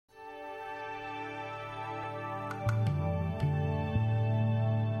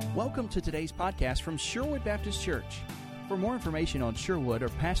Welcome to today's podcast from Sherwood Baptist Church. For more information on Sherwood or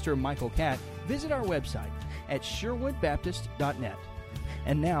Pastor Michael Catt, visit our website at sherwoodbaptist.net.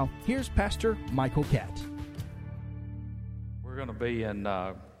 And now, here's Pastor Michael Catt. We're going to be in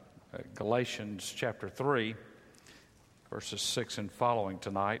Galatians chapter 3, verses 6 and following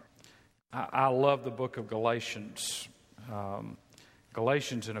tonight. I love the book of Galatians.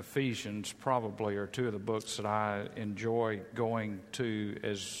 Galatians and Ephesians probably are two of the books that I enjoy going to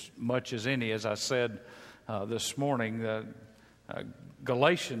as much as any. As I said this morning,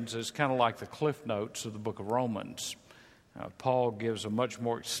 Galatians is kind of like the Cliff Notes of the book of Romans. Paul gives a much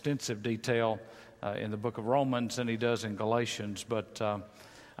more extensive detail in the book of Romans than he does in Galatians, but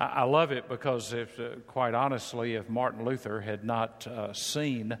I love it because, quite honestly, if Martin Luther had not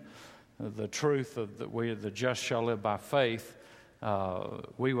seen the truth of the just shall live by faith,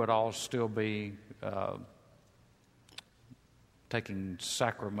 we would all still be taking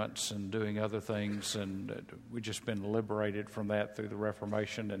sacraments and doing other things, and we've just been liberated from that through the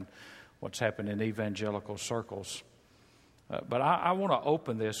Reformation and what's happened in evangelical circles. But I want to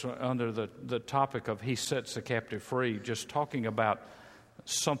open this under the topic of He sets the captive free, just talking about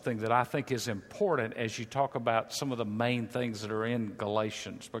something that I think is important as you talk about some of the main things that are in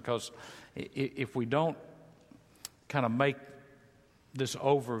Galatians, because if we don't kind of make this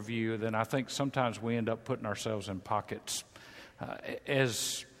overview, then I think sometimes we end up putting ourselves in pockets.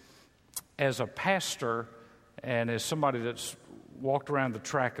 As a pastor and as somebody that's walked around the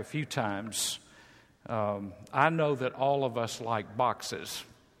track a few times, I know that all of us like boxes.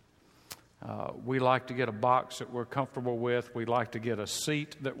 We like to get a box that we're comfortable with. We like to get a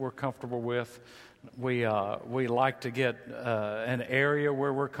seat that we're comfortable with. We like to get an area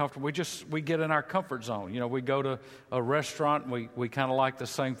where we're comfortable. We get in our comfort zone. You know, we go to a restaurant and we kind of like the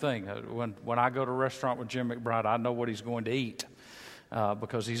same thing. When I go to a restaurant with Jim McBride, I know what he's going to eat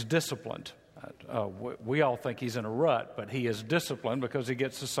because he's disciplined. We all think he's in a rut, but he is disciplined because he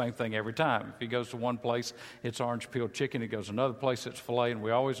gets the same thing every time. If he goes to one place, it's orange peeled chicken. He goes to another place, it's filet, and we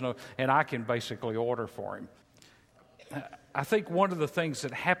always know. And I can basically order for him. I think one of the things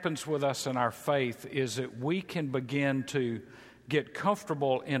that happens with us in our faith is that we can begin to get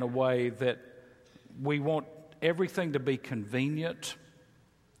comfortable in a way that we want everything to be convenient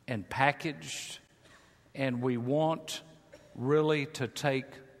and packaged, and we want really to take,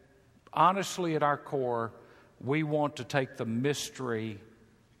 honestly at our core, we want to take the mystery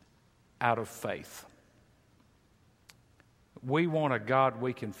out of faith. We want a God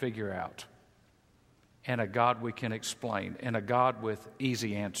we can figure out, and a God we can explain, and a God with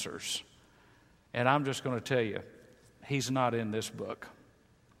easy answers. And I'm just going to tell you, He's not in this book.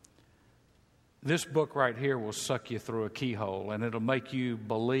 This book right here will suck you through a keyhole, and it'll make you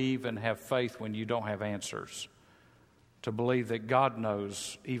believe and have faith when you don't have answers, to believe that God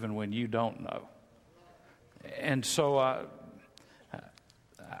knows even when you don't know. And so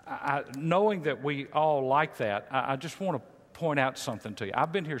knowing that we all like that, I just want to point out something to you.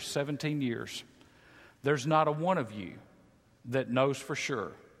 I've been here 17 years. There's not a one of you that knows for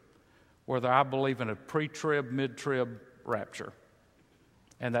sure whether I believe in a pre-trib, mid-trib rapture.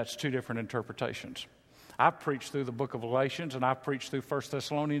 And that's two different interpretations. I've preached through the book of Galatians and I've preached through 1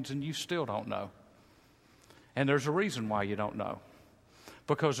 Thessalonians, and you still don't know. And there's a reason why you don't know.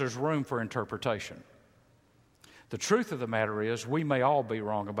 Because there's room for interpretation. The truth of the matter is, we may all be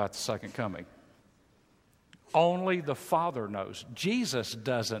wrong about the second coming. Only the Father knows. Jesus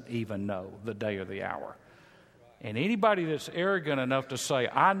doesn't even know the day or the hour. And anybody that's arrogant enough to say,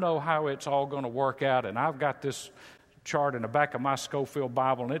 I know how it's all going to work out, and I've got this chart in the back of my Schofield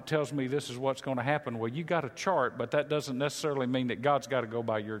Bible, and it tells me this is what's going to happen. Well, you got a chart, but that doesn't necessarily mean that God's got to go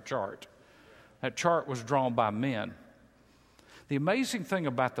by your chart. That chart was drawn by men. The amazing thing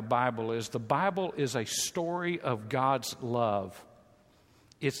about the Bible is a story of God's love.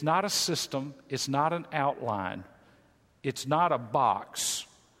 It's not a system. It's not an outline. It's not a box.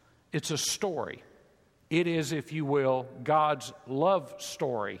 It's a story. It is, if you will, God's love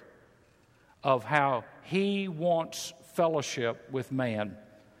story of how He wants fellowship with man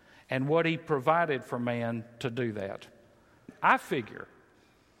and what He provided for man to do that. I figure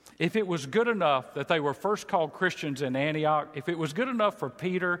if it was good enough that they were first called Christians in Antioch, if it was good enough for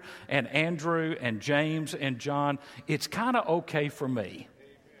Peter and Andrew and James and John, it's kind of okay for me.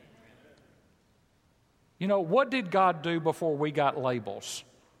 You know, what did God do before we got labels?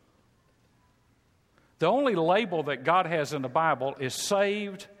 The only label that God has in the Bible is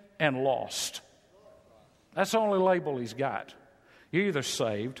saved and lost. That's the only label He's got. You're either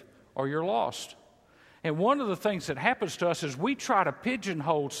saved or you're lost. And one of the things that happens to us is we try to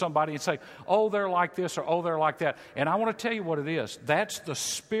pigeonhole somebody and say, oh, they're like this or oh, they're like that. And I want to tell you what it is. That's the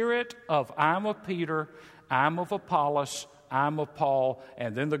spirit of I'm of Peter, I'm of Apollos, I'm of Paul,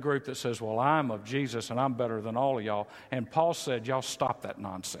 and then the group that says, well, I'm of Jesus and I'm better than all of y'all. And Paul said, y'all stop that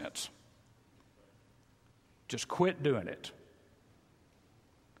nonsense. Just quit doing it.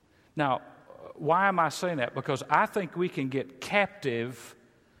 Now, why am I saying that? Because I think we can get captive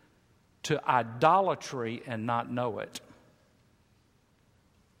to idolatry and not know it.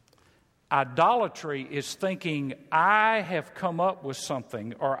 Idolatry is thinking, I have come up with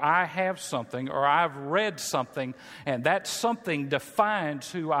something, or I have something, or I've read something, and that something defines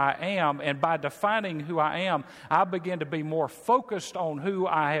who I am. And by defining who I am, I begin to be more focused on who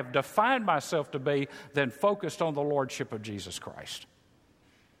I have defined myself to be than focused on the Lordship of Jesus Christ.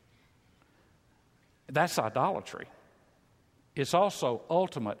 That's idolatry. It's also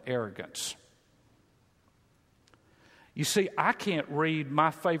ultimate arrogance. You see, I can't read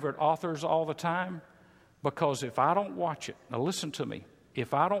my favorite authors all the time because if I don't watch it, now listen to me,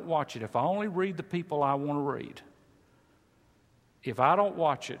 if I don't watch it, if I only read the people I want to read, if I don't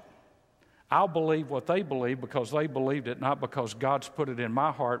watch it, I'll believe what they believe because they believed it, not because God's put it in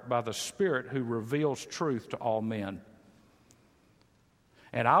my heart by the Spirit who reveals truth to all men.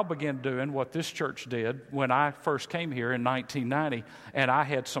 And I'll begin doing what this church did when I first came here in 1990, and I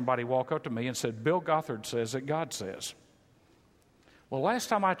had somebody walk up to me and said, Bill Gothard says that God says. Well, last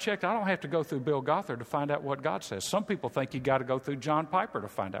time I checked, I don't have to go through Bill Gothard to find out what God says. Some people think you got to go through John Piper to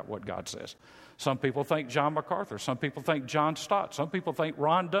find out what God says. Some people think John MacArthur. Some people think John Stott. Some people think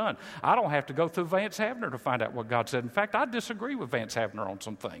Ron Dunn. I don't have to go through Vance Havner to find out what God said. In fact, I disagree with Vance Havner on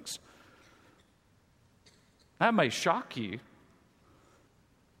some things. That may shock you.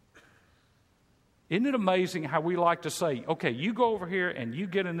 Isn't it amazing how we like to say, okay, you go over here and you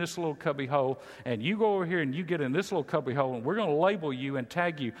get in this little cubby hole, and you go over here and you get in this little cubby hole, and we're going to label you and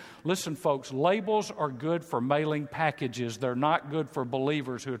tag you. Listen, folks, labels are good for mailing packages. They're not good for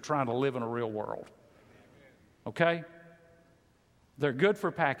believers who are trying to live in a real world. Okay? They're good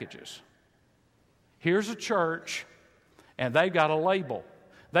for packages. Here's a church, and they got a label.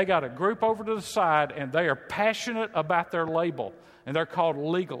 They got a group over to the side, and they are passionate about their label, and they're called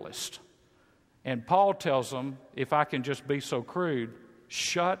legalists. And Paul tells them, if I can just be so crude,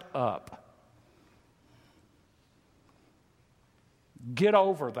 shut up. Get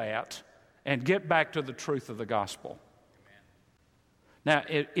over that and get back to the truth of the gospel. Now,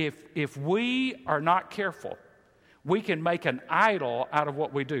 if we are not careful, we can make an idol out of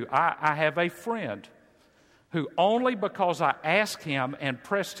what we do. I have a friend who only because I asked him and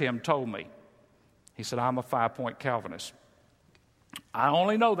pressed him told me. He said, I'm a 5-point Calvinist. I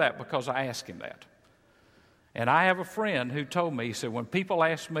only know that because I asked him that. And I have a friend who told me, he said, when people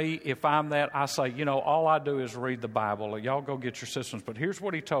ask me if I'm that, I say, all I do is read the Bible. Y'all go get your systems. But here's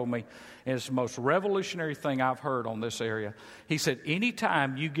what he told me, and it's the most revolutionary thing I've heard on this area. He said,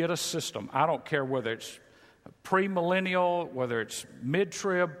 anytime you get a system, I don't care whether it's premillennial, whether it's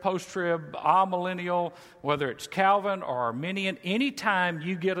mid-trib, post-trib, amillennial, whether it's Calvin or Arminian, anytime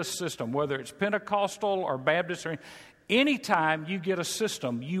you get a system, whether it's Pentecostal or Baptist, or anytime you get a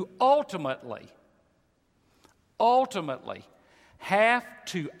system, you ultimately have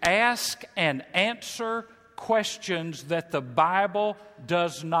to ask and answer questions that the Bible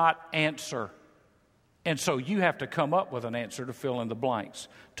does not answer. And so you have to come up with an answer to fill in the blanks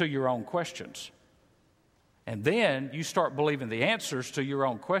to your own questions. And then you start believing the answers to your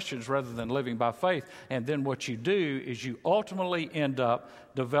own questions rather than living by faith. And then what you do is you ultimately end up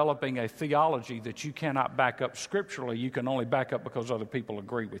developing a theology that you cannot back up scripturally. You can only back up because other people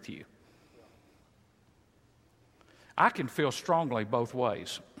agree with you. I can feel strongly both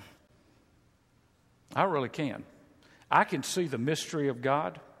ways. I really can. I can see the mystery of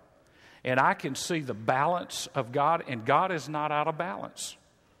God, and I can see the balance of God, and God is not out of balance.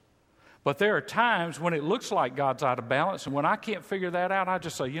 But there are times when it looks like God's out of balance, and when I can't figure that out, I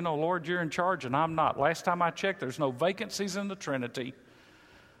just say, Lord, you're in charge, and I'm not. Last time I checked, there's no vacancies in the Trinity.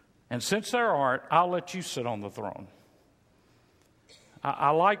 And since there aren't, I'll let you sit on the throne.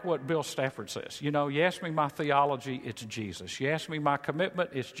 I like what Bill Stafford says. You ask me my theology, it's Jesus. You ask me my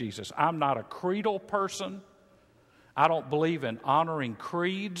commitment, it's Jesus. I'm not a creedal person. I don't believe in honoring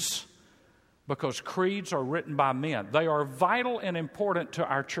creeds because creeds are written by men. They are vital and important to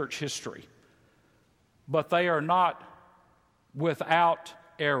our church history, but they are not without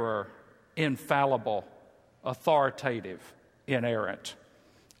error, infallible, authoritative, inerrant.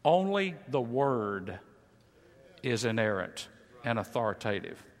 Only the Word is inerrant and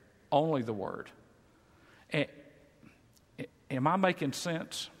authoritative. Only the Word. Am I making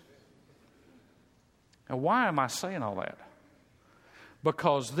sense? And why am I saying all that?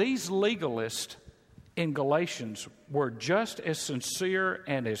 Because these legalists in Galatians were just as sincere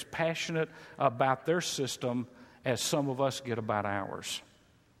and as passionate about their system as some of us get about ours.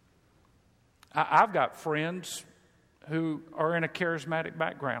 I've got friends who are in a charismatic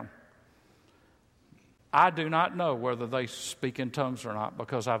background. I do not know whether they speak in tongues or not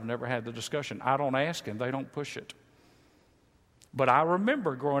because I've never had the discussion. I don't ask and they don't push it. But I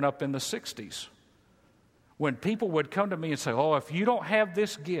remember growing up in the 60s when people would come to me and say, oh, if you don't have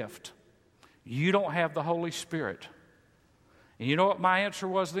this gift, you don't have the Holy Spirit. And you know what my answer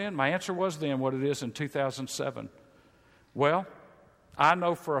was then? My answer was then what it is in 2007. Well, I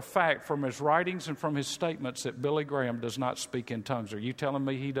know for a fact from his writings and from his statements that Billy Graham does not speak in tongues. Are you telling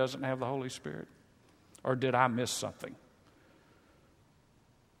me he doesn't have the Holy Spirit? Or did I miss something?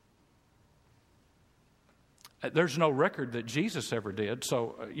 There's no record that Jesus ever did.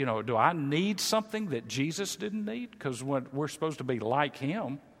 So, do I need something that Jesus didn't need? Because we're supposed to be like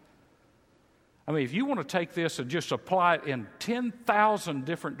him. I mean, if you want to take this and just apply it in 10,000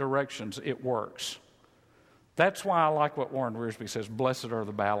 different directions, it works. That's why I like what Warren Wiersbe says, blessed are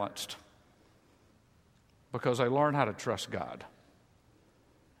the balanced. Because they learn how to trust God.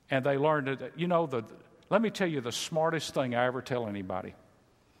 And they learn that, let me tell you the smartest thing I ever tell anybody.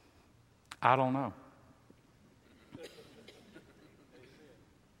 I don't know.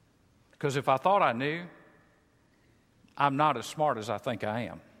 Because if I thought I knew, I'm not as smart as I think I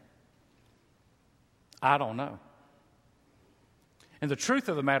am. I don't know. And the truth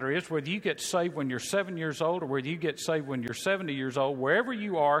of the matter is, whether you get saved when you're 7 years old or whether you get saved when you're 70 years old, wherever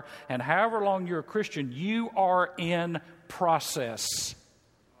you are and however long you're a Christian, you are in process.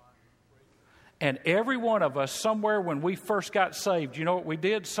 And every one of us, somewhere when we first got saved, you know what we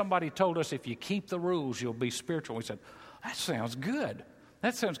did? Somebody told us, if you keep the rules, you'll be spiritual. We said, that sounds good.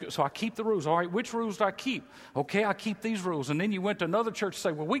 That sounds good. So I keep the rules. All right, which rules do I keep? Okay, I keep these rules. And then you went to another church and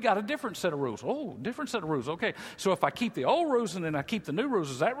say, well, we got a different set of rules. Oh, different set of rules. Okay, so if I keep the old rules and then I keep the new rules,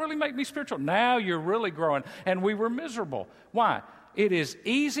 does that really make me spiritual? Now you're really growing. And we were miserable. Why? It is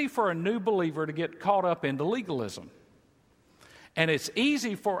easy for a new believer to get caught up into legalism. And it's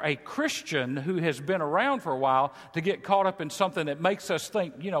easy for a Christian who has been around for a while to get caught up in something that makes us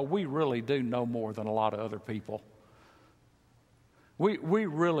think, we really do know more than a lot of other people. We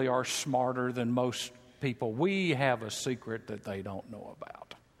really are smarter than most people. We have a secret that they don't know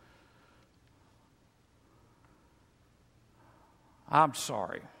about. I'm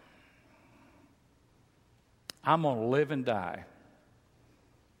sorry. I'm going to live and die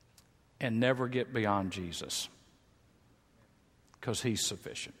and never get beyond Jesus because he's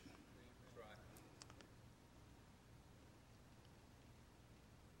sufficient.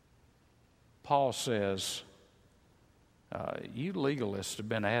 Paul says, you legalists have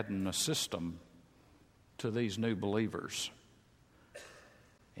been adding a system to these new believers,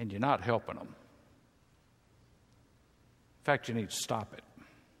 and you're not helping them. In fact, you need to stop it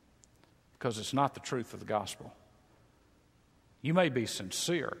because it's not the truth of the gospel. You may be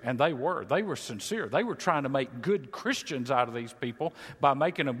sincere, and they were. They were sincere. They were trying to make good Christians out of these people by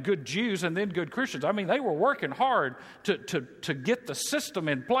making them good Jews and then good Christians. I mean, they were working hard to get the system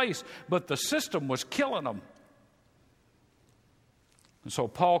in place, but the system was killing them. And so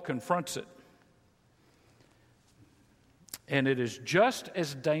Paul confronts it. And it is just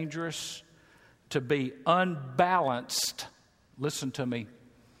as dangerous to be unbalanced, listen to me,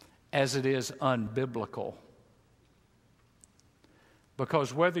 as it is unbiblical.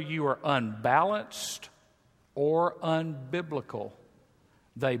 Because whether you are unbalanced or unbiblical,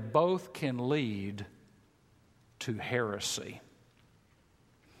 they both can lead to heresy.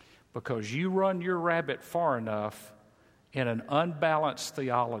 Because you run your rabbit far enough in an unbalanced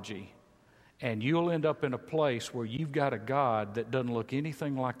theology, and you'll end up in a place where you've got a God that doesn't look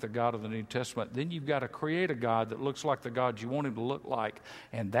anything like the God of the New Testament. Then you've got to create a God that looks like the God you want him to look like,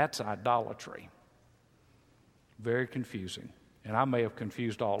 and that's idolatry. Very confusing. And I may have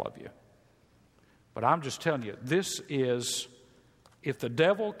confused all of you. But I'm just telling you, this is, if the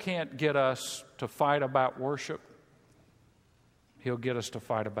devil can't get us to fight about worship, he'll get us to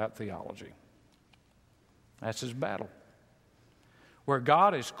fight about theology. That's his battle. Where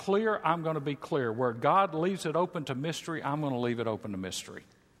God is clear, I'm going to be clear. Where God leaves it open to mystery, I'm going to leave it open to mystery.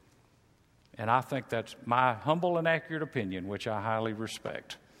 And I think that's my humble and accurate opinion, which I highly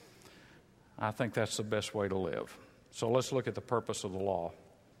respect. I think that's the best way to live. So let's look at the purpose of the law.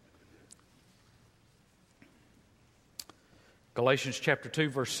 Galatians chapter 2,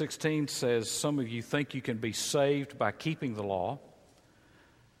 verse 16 says, some of you think you can be saved by keeping the law.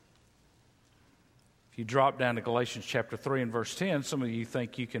 If you drop down to Galatians chapter 3 and verse 10, some of you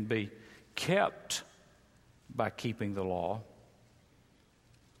think you can be kept by keeping the law.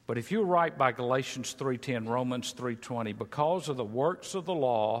 But if you're right by Galatians 3:10, Romans 3:20, because of the works of the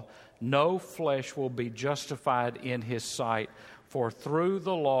law, no flesh will be justified in his sight, for through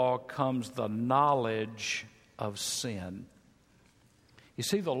the law comes the knowledge of sin. You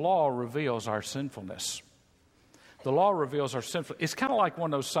see, the law reveals our sinfulness. The law reveals our sinfulness. It's kind of like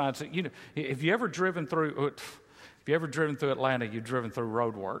one of those signs that, you know, if you ever driven through Atlanta, you've driven through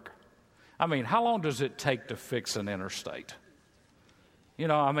road work. I mean, how long does it take to fix an interstate? You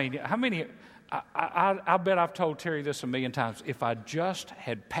know, I mean, how many, I bet I've told Terry this a million times, if I just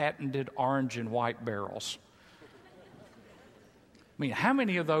had patented orange and white barrels. I mean, how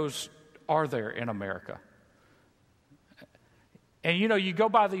many of those are there in America? And, you know, you go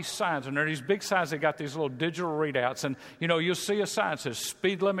by these signs, and there are these big signs that got these little digital readouts, and, you know, you'll see a sign that says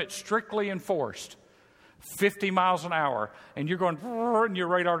speed limit strictly enforced, 50 miles an hour, and you're going, and your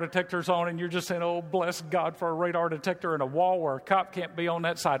radar detector's on, and you're just saying, oh, bless God for a radar detector in a wall where a cop can't be on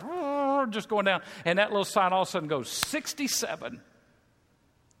that side, just going down, and that little sign all of a sudden goes 67.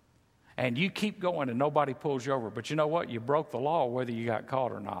 And you keep going, and nobody pulls you over. But you know what? You broke the law whether you got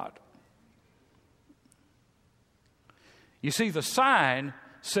caught or not. You see, the sign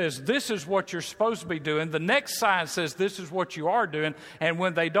says this is what you're supposed to be doing. The next sign says this is what you are doing. And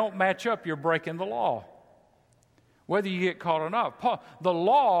when they don't match up, you're breaking the law, whether you get caught or not. The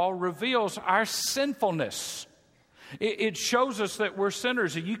law reveals our sinfulness. It shows us that we're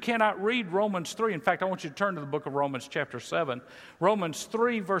sinners. And you cannot read Romans 3. In fact, I want you to turn to the book of Romans chapter 7. Romans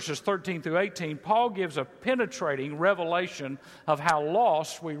 3, verses 13 through 18. Paul gives a penetrating revelation of how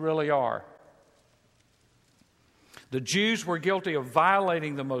lost we really are. The Jews were guilty of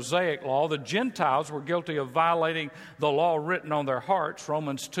violating the Mosaic law. The Gentiles were guilty of violating the law written on their hearts,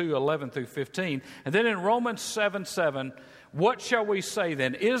 Romans 2, 11 through 15. And then in Romans 7, 7, what shall we say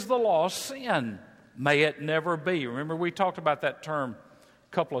then? Is the law sin? May it never be. Remember, we talked about that term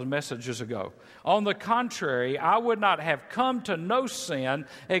a couple of messages ago. On the contrary, I would not have come to know sin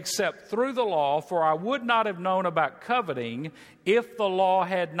except through the law, for I would not have known about coveting if the law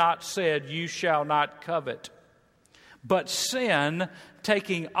had not said, you shall not covet. But sin,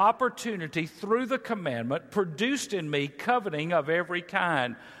 taking opportunity through the commandment, produced in me coveting of every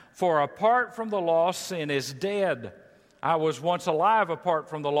kind. For apart from the law, sin is dead. I was once alive apart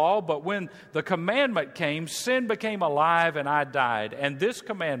from the law, but when the commandment came, sin became alive and I died. And this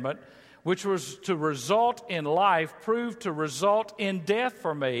commandment, which was to result in life, proved to result in death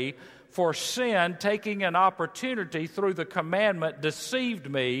for me. For sin, taking an opportunity through the commandment, deceived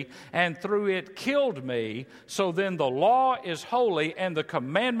me, and through it killed me. So then the law is holy, and the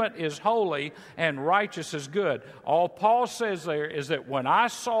commandment is holy, and righteous is good. All Paul says there is that when I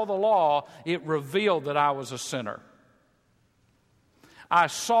saw the law, it revealed that I was a sinner. I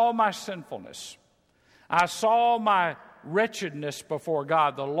saw my sinfulness. I saw my wretchedness before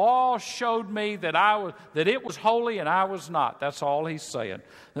God. The law showed me that it was holy and I was not. That's all he's saying.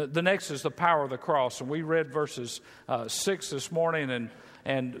 The next is the power of the cross. And we read verses 6 this morning,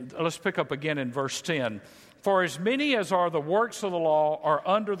 and let's pick up again in verse 10. For as many as are the works of the law are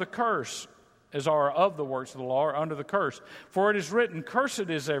under the curse, as are of the works of the law are under the curse. For it is written,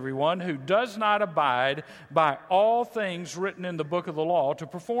 cursed is everyone who does not abide by all things written in the book of the law to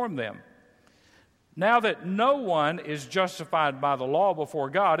perform them. Now that no one is justified by the law before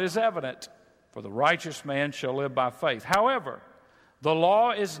God is evident, for the righteous man shall live by faith. However, the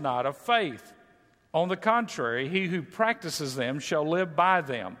law is not of faith. On the contrary, he who practices them shall live by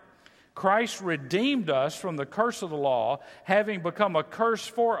them. Christ redeemed us from the curse of the law, having become a curse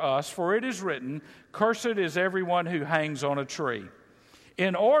for us, for it is written, cursed is everyone who hangs on a tree.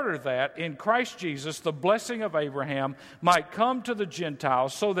 In order that in Christ Jesus the blessing of Abraham might come to the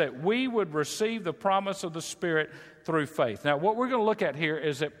Gentiles, so that we would receive the promise of the Spirit through faith. Now, what we're going to look at here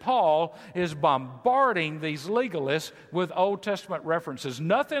is that Paul is bombarding these legalists with Old Testament references.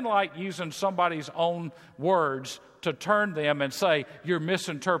 Nothing like using somebody's own words to turn them and say, you're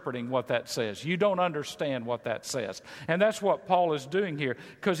misinterpreting what that says. You don't understand what that says. And that's what Paul is doing here,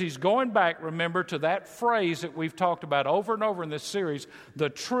 because he's going back, remember, to that phrase that we've talked about over and over in this series,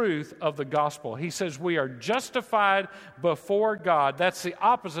 the truth of the gospel. He says we are justified before God. That's the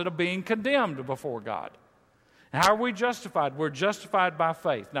opposite of being condemned before God. How are we justified? We're justified by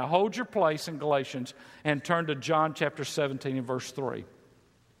faith. Now hold your place in Galatians and turn to John chapter 17 and verse 3.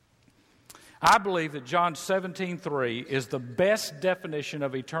 I believe that John 17:3 is the best definition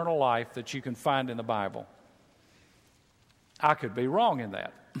of eternal life that you can find in the Bible. I could be wrong in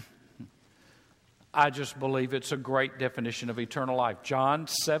that. I just believe it's a great definition of eternal life. John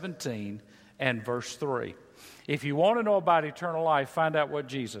 17 and verse 3. If you want to know about eternal life, find out what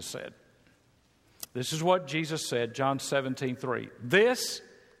Jesus said. This is what Jesus said, John 17:3. This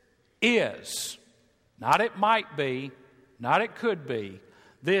is, not it might be, not it could be,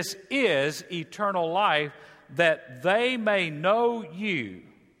 this is eternal life, that they may know you,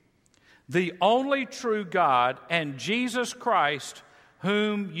 the only true God, and Jesus Christ,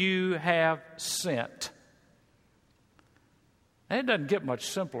 whom you have sent. And it doesn't get much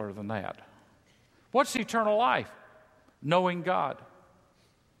simpler than that. What's eternal life? Knowing God.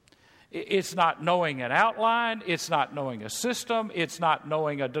 It's not knowing an outline. It's not knowing a system. It's not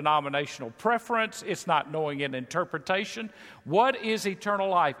knowing a denominational preference. It's not knowing an interpretation. What is eternal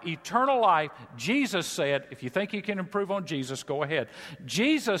life? Eternal life, Jesus said, if you think you can improve on Jesus, go ahead.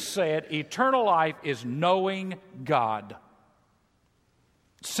 Jesus said eternal life is knowing God.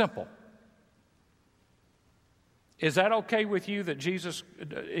 Simple. Is that okay with you that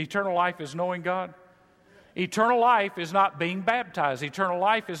eternal life is knowing God? Eternal life is not being baptized. Eternal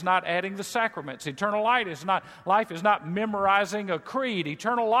life is not adding the sacraments. Eternal life is not memorizing a creed.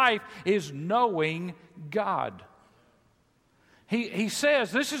 Eternal life is knowing God. He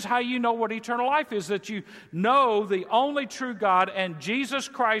says this is how you know what eternal life is, that you know the only true God and Jesus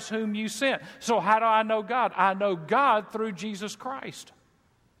Christ whom you sent. So how do I know God? I know God through Jesus Christ.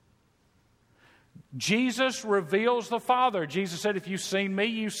 Jesus reveals the Father. Jesus said, if you've seen me,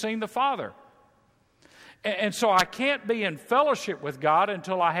 you've seen the Father. And so I can't be in fellowship with God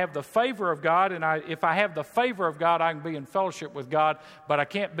until I have the favor of God. And if I have the favor of God, I can be in fellowship with God. But I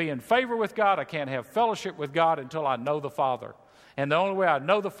can't be in favor with God. I can't have fellowship with God until I know the Father. And the only way I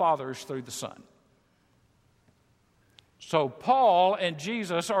know the Father is through the Son. So Paul and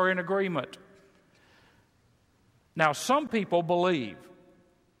Jesus are in agreement. Now, some people believe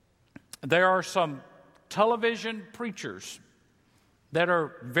there are some television preachers that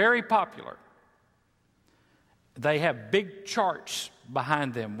are very popular. They have big charts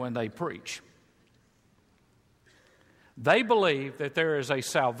behind them when they preach. They believe that there is a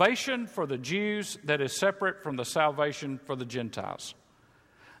salvation for the Jews that is separate from the salvation for the Gentiles.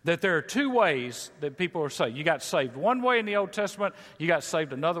 That there are two ways that people are saved. You got saved one way in the Old Testament, you got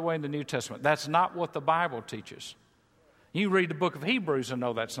saved another way in the New Testament. That's not what the Bible teaches. You read the book of Hebrews and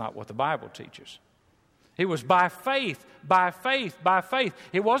know that's not what the Bible teaches. It was by faith, by faith, by faith.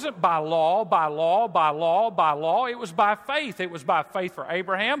 It wasn't by law, by law, by law, by law. It was by faith. It was by faith for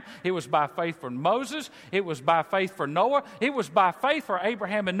Abraham. It was by faith for Moses. It was by faith for Noah. It was by faith for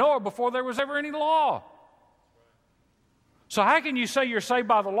Abraham and Noah before there was ever any law. So how can you say you're saved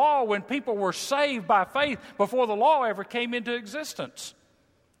by the law when people were saved by faith before the law ever came into existence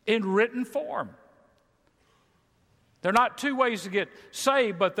in written form? There are not two ways to get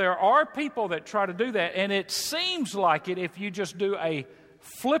saved, but there are people that try to do that, and it seems like it if you just do a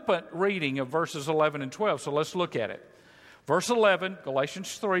flippant reading of verses 11 and 12. So let's look at it. Verse 11,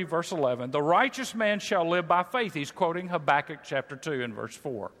 Galatians 3, verse 11, the righteous man shall live by faith. He's quoting Habakkuk chapter 2 and verse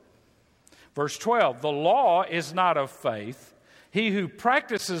 4. Verse 12, the law is not of faith. He who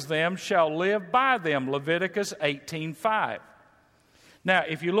practices them shall live by them. Leviticus 18:5. Now,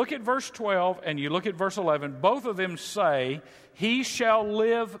 if you look at verse 12 and you look at verse 11, both of them say, he shall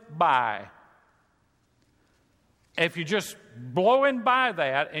live by. If you're just blowing by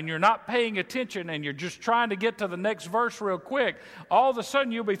that and you're not paying attention and you're just trying to get to the next verse real quick, all of a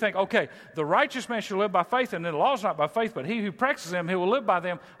sudden you'll be thinking, okay, the righteous man shall live by faith, and then the law is not by faith, but he who practices them, he will live by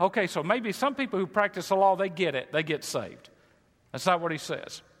them. Okay, so maybe some people who practice the law, they get it. They get saved. That's not what he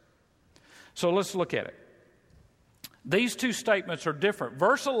says. So let's look at it. These two statements are different.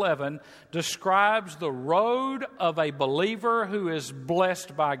 Verse 11 describes the road of a believer who is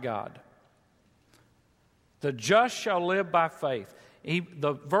blessed by God. The just shall live by faith.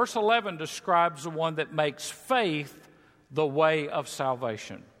 Verse 11 describes the one that makes faith the way of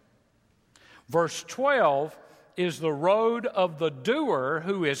salvation. Verse 12 is the road of the doer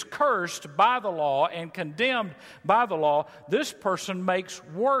who is cursed by the law and condemned by the law. This person makes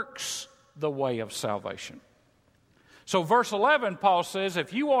works the way of salvation. So verse 11, Paul says,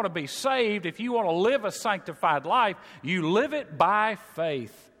 if you want to be saved, if you want to live a sanctified life, you live it by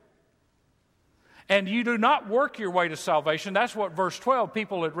faith. And you do not work your way to salvation. That's what verse 12,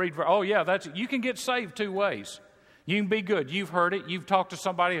 people that read, oh yeah, you can get saved two ways. You can be good. You've heard it. You've talked to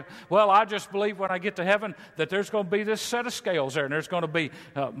somebody. Well, I just believe when I get to heaven that there's going to be this set of scales there, and there's going to be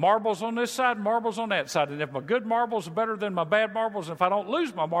marbles on this side, marbles on that side. And if my good marbles are better than my bad marbles, and if I don't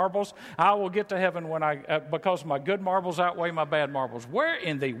lose my marbles, I will get to heaven because my good marbles outweigh my bad marbles. Where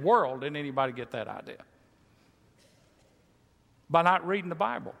in the world did anybody get that idea? By not reading the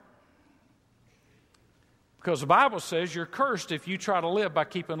Bible. Because the Bible says you're cursed if you try to live by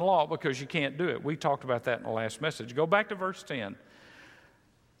keeping the law because you can't do it. We talked about that in the last message. Go back to verse 10.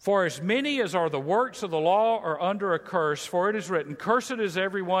 For as many as are the works of the law are under a curse, for it is written, Cursed is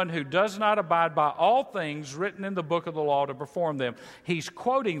everyone who does not abide by all things written in the book of the law to perform them. He's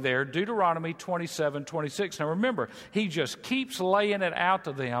quoting there Deuteronomy 27:26. Now remember, he just keeps laying it out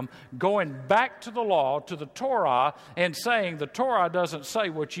to them, going back to the law, to the Torah, and saying the Torah doesn't say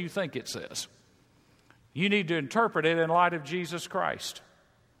what you think it says. You need to interpret it in light of Jesus Christ.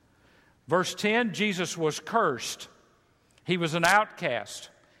 Verse 10, Jesus was cursed. He was an outcast.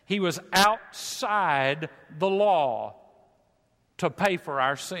 He was outside the law to pay for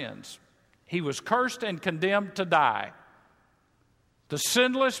our sins. He was cursed and condemned to die. The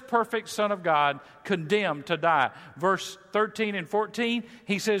sinless, perfect Son of God, condemned to die. Verse 13 and 14,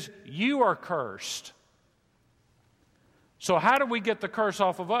 he says, you are cursed. So how do we get the curse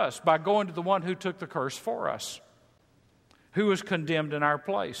off of us? By going to the one who took the curse for us, who was condemned in our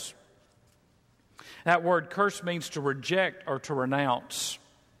place. That word curse means to reject or to renounce.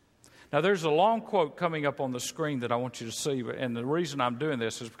 Now, there's a long quote coming up on the screen that I want you to see, and the reason I'm doing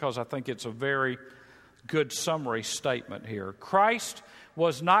this is because I think it's a very good summary statement here. Christ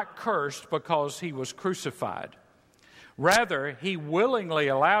was not cursed because he was crucified. Rather, he willingly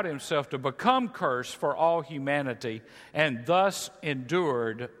allowed himself to become cursed for all humanity and thus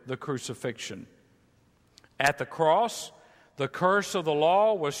endured the crucifixion. At the cross, the curse of the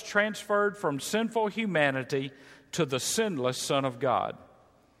law was transferred from sinful humanity to the sinless Son of God.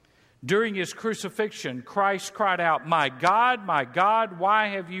 During his crucifixion, Christ cried out, my God, why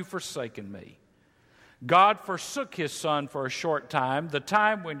have you forsaken me? God forsook his Son for a short time, the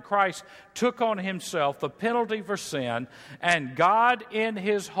time when Christ took on himself the penalty for sin, and God in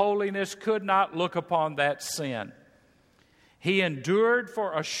his holiness could not look upon that sin. He endured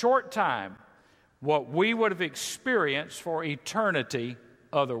for a short time what we would have experienced for eternity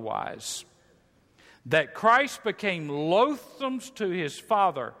otherwise. That Christ became loathsome to his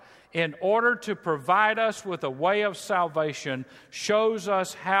Father in order to provide us with a way of salvation shows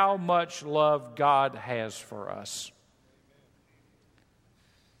us how much love God has for us.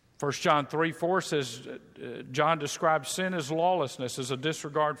 1 John 3:4 says, John describes sin as lawlessness, as a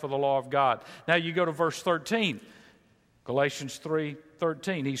disregard for the law of God. Now you go to verse 13, Galatians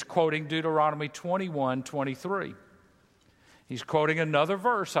 3:13. He's quoting Deuteronomy 21:23. He's quoting another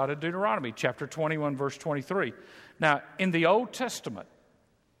verse out of Deuteronomy, chapter 21, verse 23. Now, in the Old Testament,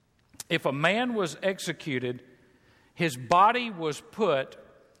 if a man was executed, his body was put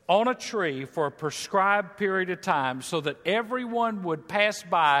on a tree for a prescribed period of time so that everyone would pass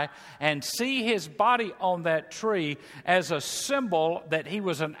by and see his body on that tree as a symbol that he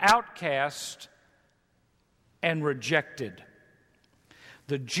was an outcast and rejected.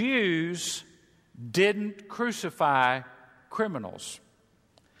 The Jews didn't crucify criminals.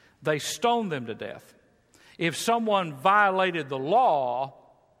 They stoned them to death. If someone violated the law,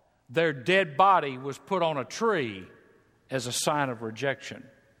 their dead body was put on a tree as a sign of rejection.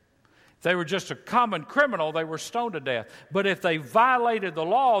 If they were just a common criminal, they were stoned to death. But if they violated the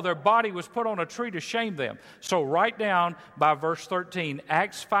law, their body was put on a tree to shame them. So write down by verse 13,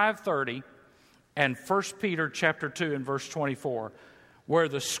 Acts 5:30 and 1 Peter chapter 2 and verse 24, where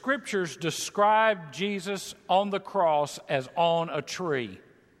the Scriptures describe Jesus on the cross as on a tree.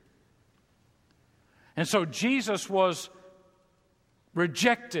 And so Jesus was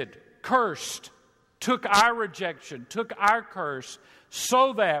rejected, cursed, took our rejection, took our curse,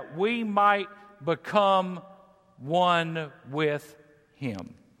 so that we might become one with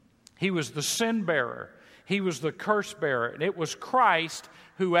him. He was the sin bearer. He was the curse bearer. And it was Christ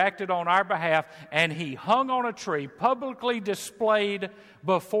who acted on our behalf, and he hung on a tree, publicly displayed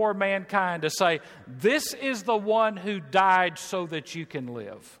before mankind to say, this is the one who died so that you can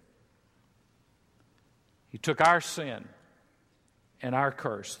live. He took our sin and our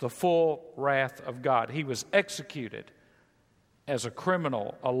curse, the full wrath of God. He was executed as a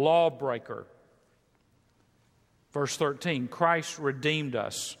criminal, a lawbreaker. Verse 13, Christ redeemed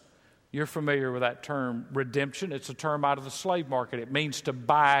us. You're familiar with that term, redemption. It's a term out of the slave market. It means to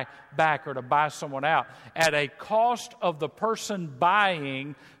buy back or to buy someone out at a cost of the person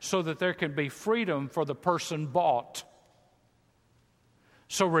buying so that there can be freedom for the person bought.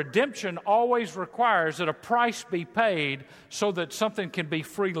 So redemption always requires that a price be paid so that something can be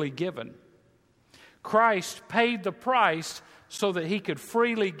freely given. Christ paid the price so that he could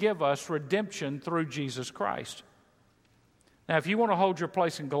freely give us redemption through Jesus Christ. Now, if you want to hold your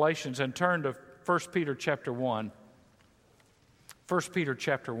place in Galatians and turn to 1 Peter chapter 1. 1 Peter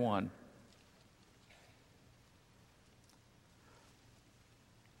chapter 1.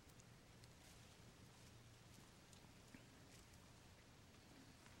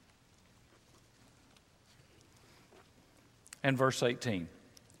 And verse 18.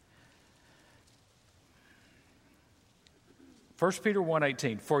 1 Peter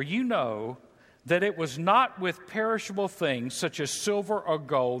 1:18, for you know that it was not with perishable things such as silver or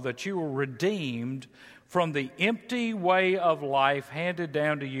gold that you were redeemed from the empty way of life handed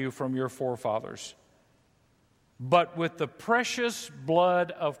down to you from your forefathers, but with the precious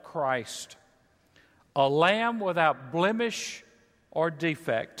blood of Christ, a lamb without blemish or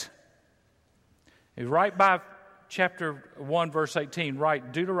defect. Right by chapter 1, verse 18,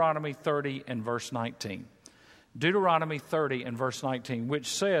 write Deuteronomy 30 and verse 19. Deuteronomy 30 and verse 19, which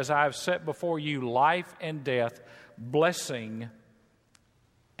says, I have set before you life and death, blessing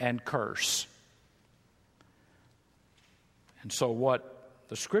and curse. And so what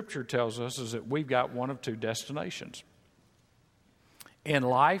the Scripture tells us is that we've got one of two destinations. In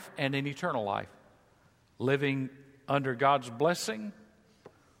life and in eternal life. Living under God's blessing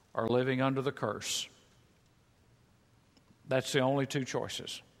or living under the curse. That's the only two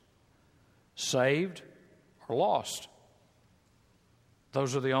choices. Saved or lost.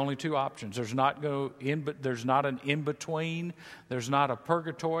 Those are the only two options. There's not an in-between. There's not a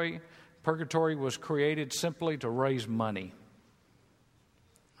purgatory. Purgatory was created simply to raise money.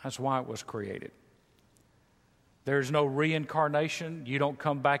 That's why it was created. There's no reincarnation. You don't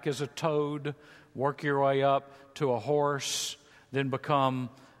come back as a toad, work your way up to a horse, then become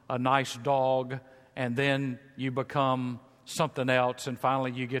a nice dog, and then you become something else, and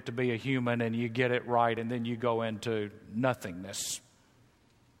finally you get to be a human and you get it right, and then you go into nothingness.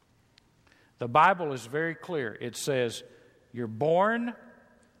 The Bible is very clear. It says you're born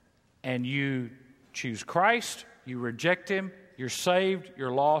and you choose Christ, you reject Him, you're saved,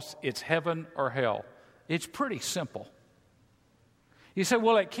 you're lost, it's heaven or hell. It's pretty simple. You say,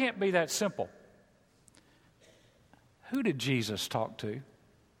 well, it can't be that simple. Who did Jesus talk to?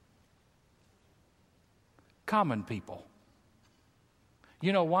 Common people.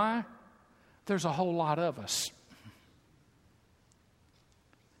 You know why? There's a whole lot of us.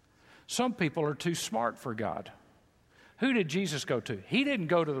 Some people are too smart for God. Who did Jesus go to? He didn't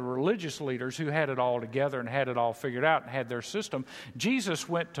go to the religious leaders who had it all together and had it all figured out and had their system. Jesus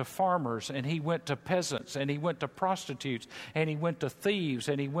went to farmers, and He went to peasants, and He went to prostitutes, and He went to thieves,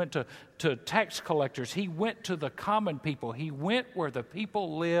 and He went to tax collectors. He went to the common people. He went where the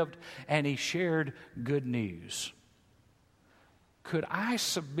people lived, and He shared good news. Could I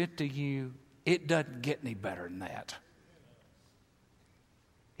submit to you, it doesn't get any better than that.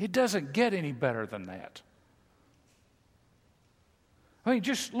 It doesn't get any better than that. I mean,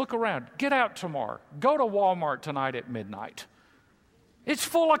 just look around. Get out tomorrow. Go to Walmart tonight at midnight. It's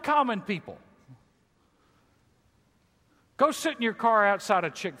full of common people. Go sit in your car outside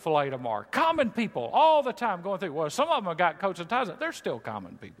of Chick-fil-A tomorrow. Common people all the time going through. Well, some of them have got coats and ties. They're still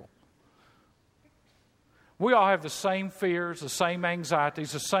common people. We all have the same fears, the same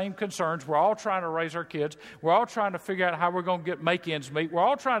anxieties, the same concerns. We're all trying to raise our kids. We're all trying to figure out how we're going to make ends meet. We're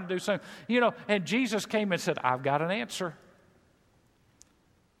all trying to do something. And Jesus came and said, I've got an answer.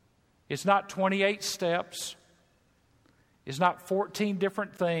 It's not 28 steps. It's not 14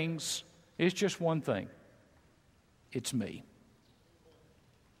 different things. It's just one thing. It's me.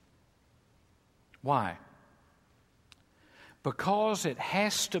 Why? Because it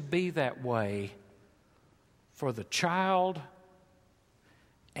has to be that way for the child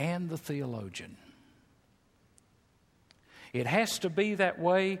and the theologian. It has to be that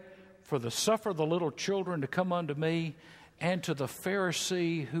way for the suffer the little children to come unto me, and to the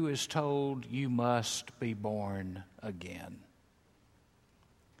Pharisee who is told, you must be born again.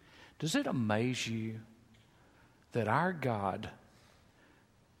 Does it amaze you that our God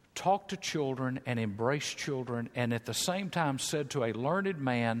talked to children and embraced children, and at the same time said to a learned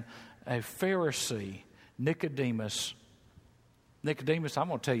man, a Pharisee, Nicodemus, I'm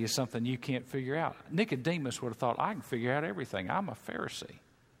going to tell you something you can't figure out. Nicodemus would have thought, I can figure out everything. I'm a Pharisee.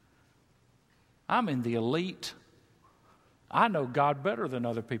 I'm in the elite. I know God better than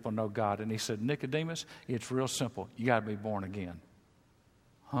other people know God. And he said, Nicodemus, it's real simple. You got to be born again.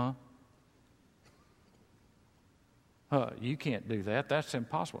 Huh? You can't do that. That's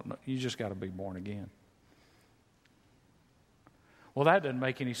impossible. No, you just got to be born again. Well, that doesn't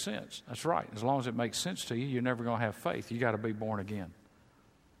make any sense. That's right. As long as it makes sense to you, you're never going to have faith. You got to be born again.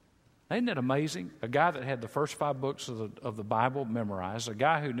 Isn't it amazing? A guy that had the first 5 books of the Bible memorized, a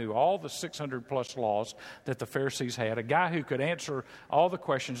guy who knew all the 600 plus laws that the Pharisees had, a guy who could answer all the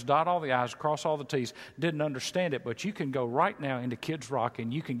questions, dot all the I's, cross all the T's, didn't understand it. But you can go right now into Kids Rock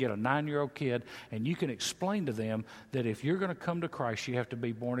and you can get a 9-year-old kid and you can explain to them that if you're going to come to Christ, you have to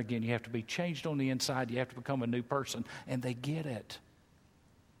be born again. You have to be changed on the inside. You have to become a new person. And they get it.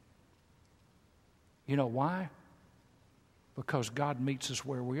 You know why? Because God meets us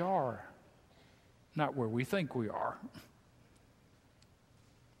where we are, not where we think we are.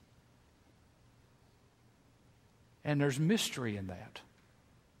 And there's mystery in that.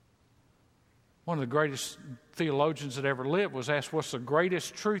 One of the greatest theologians that ever lived was asked, what's the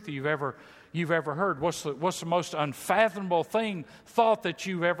greatest truth that you've ever heard? What's the most unfathomable thought that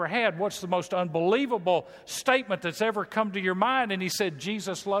you've ever had? What's the most unbelievable statement that's ever come to your mind? And he said,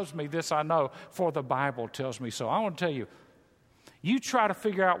 Jesus loves me, this I know, for the Bible tells me so. I want to tell you, you try to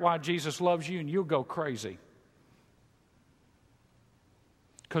figure out why Jesus loves you and you'll go crazy.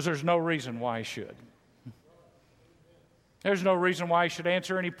 Because there's no reason why he should. There's no reason why he should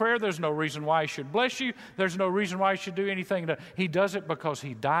answer any prayer. There's no reason why he should bless you. There's no reason why he should do anything. He does it because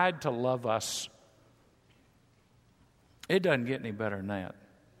he died to love us. It doesn't get any better than that.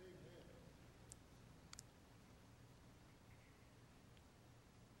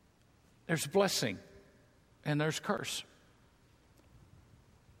 There's blessing and there's curse.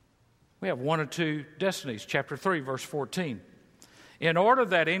 We have one or two destinies. Chapter 3, verse 14. In order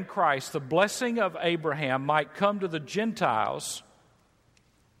that in Christ the blessing of Abraham might come to the Gentiles.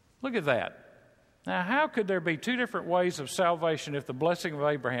 Look at that. Now, how could there be two different ways of salvation if the blessing of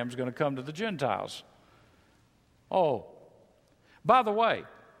Abraham is going to come to the Gentiles? Oh, by the way,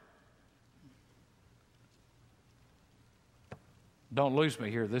 don't lose me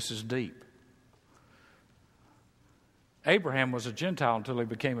here. This is deep. Abraham was a Gentile until he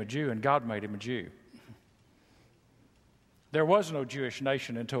became a Jew, and God made him a Jew. There was no Jewish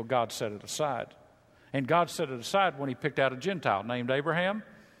nation until God set it aside. And God set it aside when he picked out a Gentile named Abraham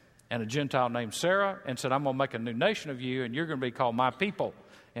and a Gentile named Sarah and said, I'm going to make a new nation of you and you're going to be called my people.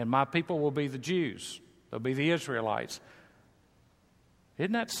 And my people will be the Jews. They'll be the Israelites.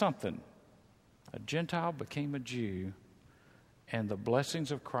 Isn't that something? A Gentile became a Jew and the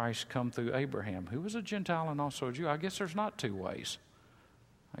blessings of Christ come through Abraham, who was a Gentile and also a Jew. I guess there's not two ways.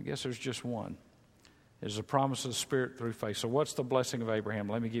 I guess there's just one. Is the promise of the Spirit through faith. So what's the blessing of Abraham?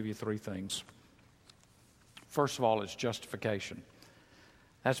 Let me give you three things. First of all, it's justification.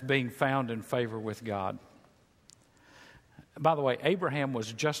 That's being found in favor with God. By the way, Abraham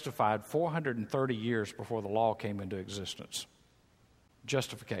was justified 430 years before the law came into existence.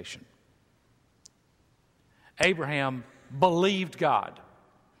 Justification. Abraham believed God.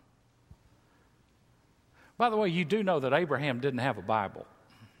 By the way, you do know that Abraham didn't have a Bible.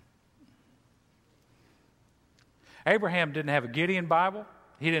 Abraham didn't have a Gideon Bible.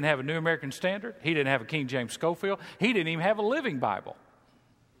 He didn't have a New American Standard. He didn't have a King James Schofield. He didn't even have a Living Bible.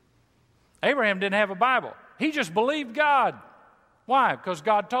 Abraham didn't have a Bible. He just believed God. Why? Because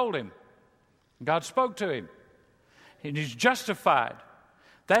God told him. God spoke to him. And he's justified.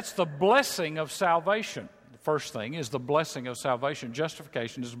 That's the blessing of salvation. The first thing is the blessing of salvation.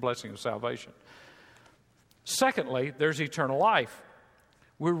 Justification is the blessing of salvation. Secondly, there's eternal life.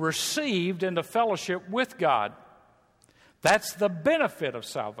 We're received into fellowship with God. That's the benefit of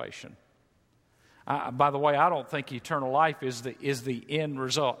salvation. By the way, I don't think eternal life is the end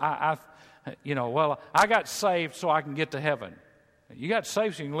result. I got saved so I can get to heaven. You got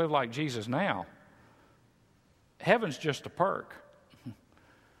saved so you can live like Jesus now. Heaven's just a perk.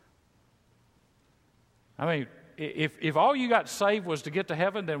 I mean, if all you got saved was to get to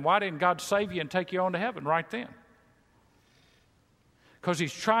heaven, then why didn't God save you and take you on to heaven right then? Because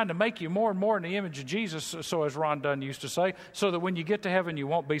he's trying to make you more and more in the image of Jesus, so as Ron Dunn used to say, so that when you get to heaven, you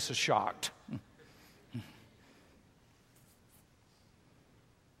won't be so shocked.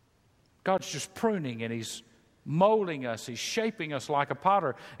 God's just pruning and he's molding us. He's shaping us like a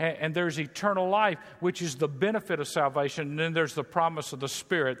potter. And there's eternal life, which is the benefit of salvation. And then there's the promise of the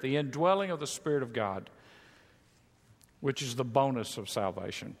Spirit, the indwelling of the Spirit of God, which is the bonus of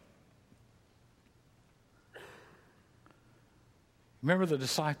salvation. Remember the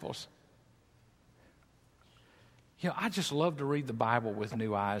disciples? I just love to read the Bible with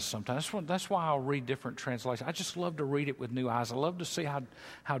new eyes sometimes. That's why I'll read different translations. I just love to read it with new eyes. I love to see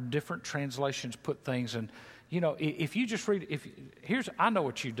how different translations put things. And, if you just read, I know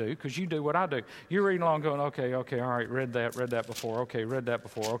what you do because you do what I do. You're reading along going, okay, all right, read that before, okay, read that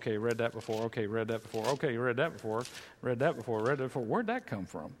before, okay, read that before, okay, read that before, okay, read that before, read that before, read that before. Where'd that come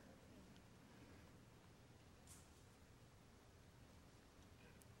from?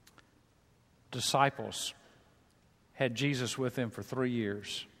 Disciples had Jesus with them for 3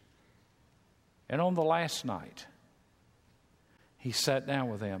 years. And on the last night, he sat down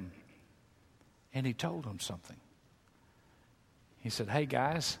with them and he told them something. He said, hey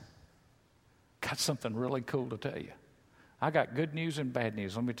guys, got something really cool to tell you. I got good news and bad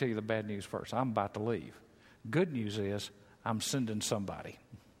news. Let me tell you the bad news first. I'm about to leave. Good news is I'm sending somebody.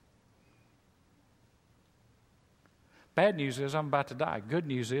 Bad news is I'm about to die. Good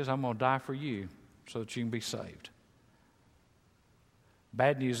news is I'm going to die for you so that you can be saved.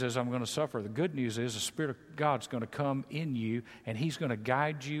 Bad news is I'm going to suffer. The good news is the Spirit of God's going to come in you, and He's going to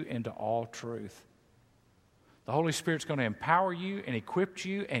guide you into all truth. The Holy Spirit's going to empower you and equip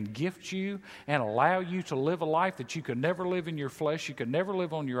you and gift you and allow you to live a life that you could never live in your flesh. You could never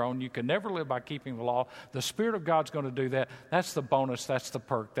live on your own. You could never live by keeping the law. The Spirit of God's going to do that. That's the bonus. That's the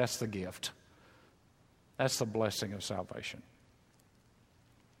perk. That's the gift. That's the blessing of salvation.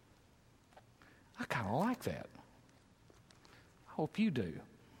 I kind of like that. I hope you do.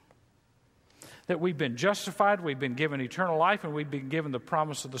 That we've been justified, we've been given eternal life, and we've been given the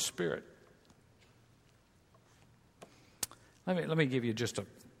promise of the Spirit. Let me give you just a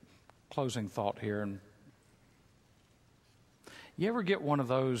closing thought here. And you ever get one of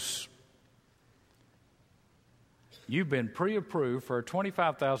those, you've been pre-approved for a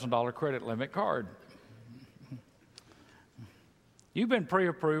 $25,000 credit limit card. You've been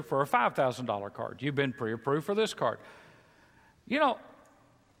pre-approved for a $5,000 card. You've been pre-approved for this card. You know,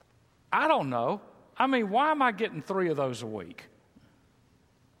 I don't know. I mean, why am I getting 3 of those a week?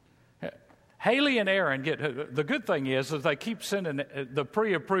 Haley and Aaron get, the good thing is they keep sending the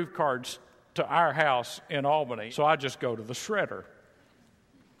pre-approved cards to our house in Albany, so I just go to the shredder.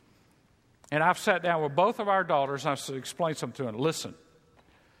 And I've sat down with both of our daughters, and I've explained something to them. Listen,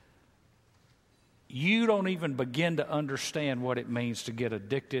 you don't even begin to understand what it means to get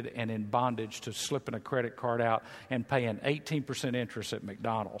addicted and in bondage to slipping a credit card out and paying 18% interest at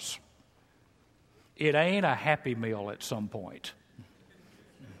McDonald's. It ain't a Happy Meal at some point.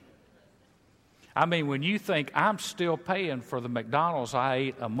 I mean, when you think I'm still paying for the McDonald's I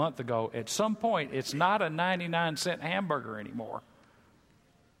ate a month ago, at some point it's not a 99-cent hamburger anymore.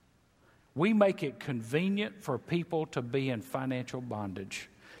 We make it convenient for people to be in financial bondage.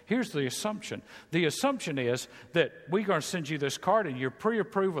 Here's the assumption. The assumption is that we're going to send you this card and you're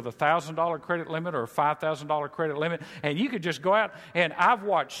pre-approved with a $1,000 credit limit or a $5,000 credit limit, and you could just go out, and I've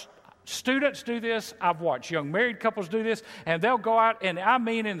watched students do this. I've watched young married couples do this, and they'll go out, and I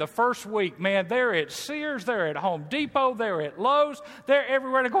mean in the first week, man, they're at Sears, they're at Home Depot, they're at Lowe's, they're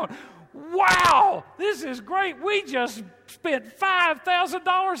everywhere. They're going, wow, this is great. We just spent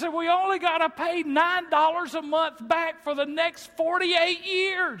 $5,000 and we only got to pay $9 a month back for the next 48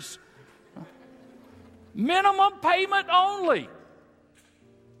 years. Minimum payment only.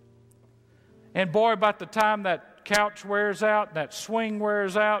 And boy, by the time that couch wears out, and that swing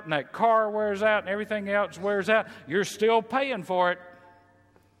wears out, and that car wears out, and everything else wears out, you're still paying for it.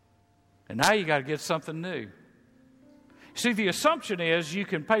 And now you got to get something new. See, the assumption is you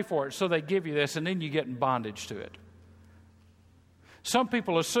can pay for it, so they give you this, and then you get in bondage to it. Some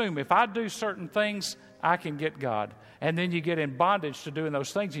people assume if I do certain things, I can get God. And then you get in bondage to doing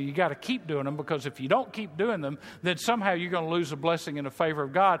those things, and you got to keep doing them, because if you don't keep doing them, then somehow you're going to lose the blessing and the favor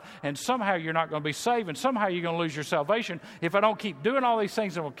of God, and somehow you're not going to be saved, and somehow you're going to lose your salvation. If I don't keep doing all these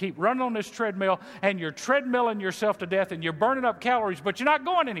things, I will keep running on this treadmill, and you're treadmilling yourself to death, and you're burning up calories, but you're not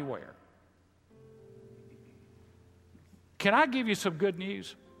going anywhere. Can I give you some good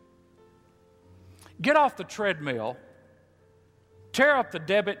news? Get off the treadmill, tear up the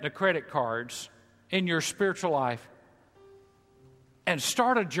debit and the credit cards in your spiritual life, and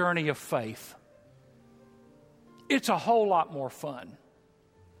start a journey of faith. It's a whole lot more fun.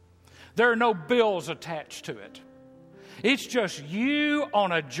 There are no bills attached to it. It's just you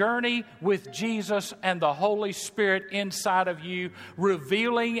on a journey with Jesus and the Holy Spirit inside of you,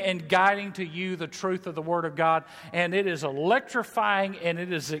 revealing and guiding to you the truth of the Word of God. And it is electrifying and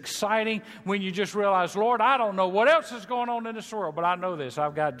it is exciting when you just realize, Lord, I don't know what else is going on in this world, but I know this.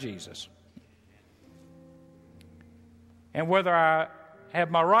 I've got Jesus. And whether I have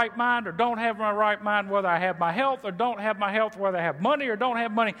my right mind or don't have my right mind, whether I have my health or don't have my health, whether I have money or don't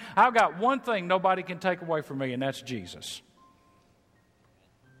have money, I've got one thing nobody can take away from me, and that's Jesus.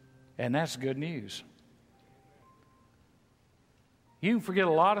 And that's good news. You can forget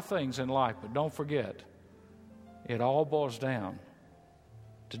a lot of things in life, but don't forget, it all boils down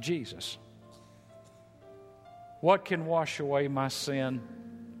to Jesus. What can wash away my sin?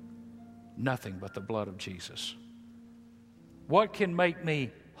 Nothing but the blood of Jesus. What can make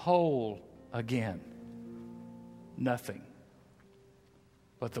me whole again? Nothing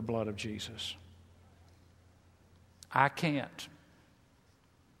but the blood of Jesus. I can't.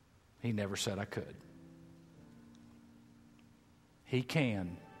 He never said I could. He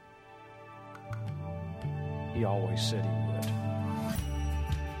can. He always said he would.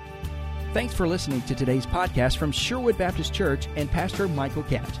 Thanks for listening to today's podcast from Sherwood Baptist Church and Pastor Michael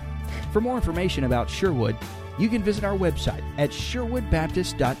Catt. For more information about Sherwood, you can visit our website at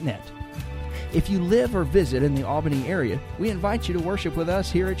sherwoodbaptist.net. If you live or visit in the Albany area, we invite you to worship with us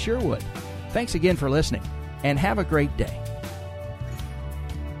here at Sherwood. Thanks again for listening, and have a great day.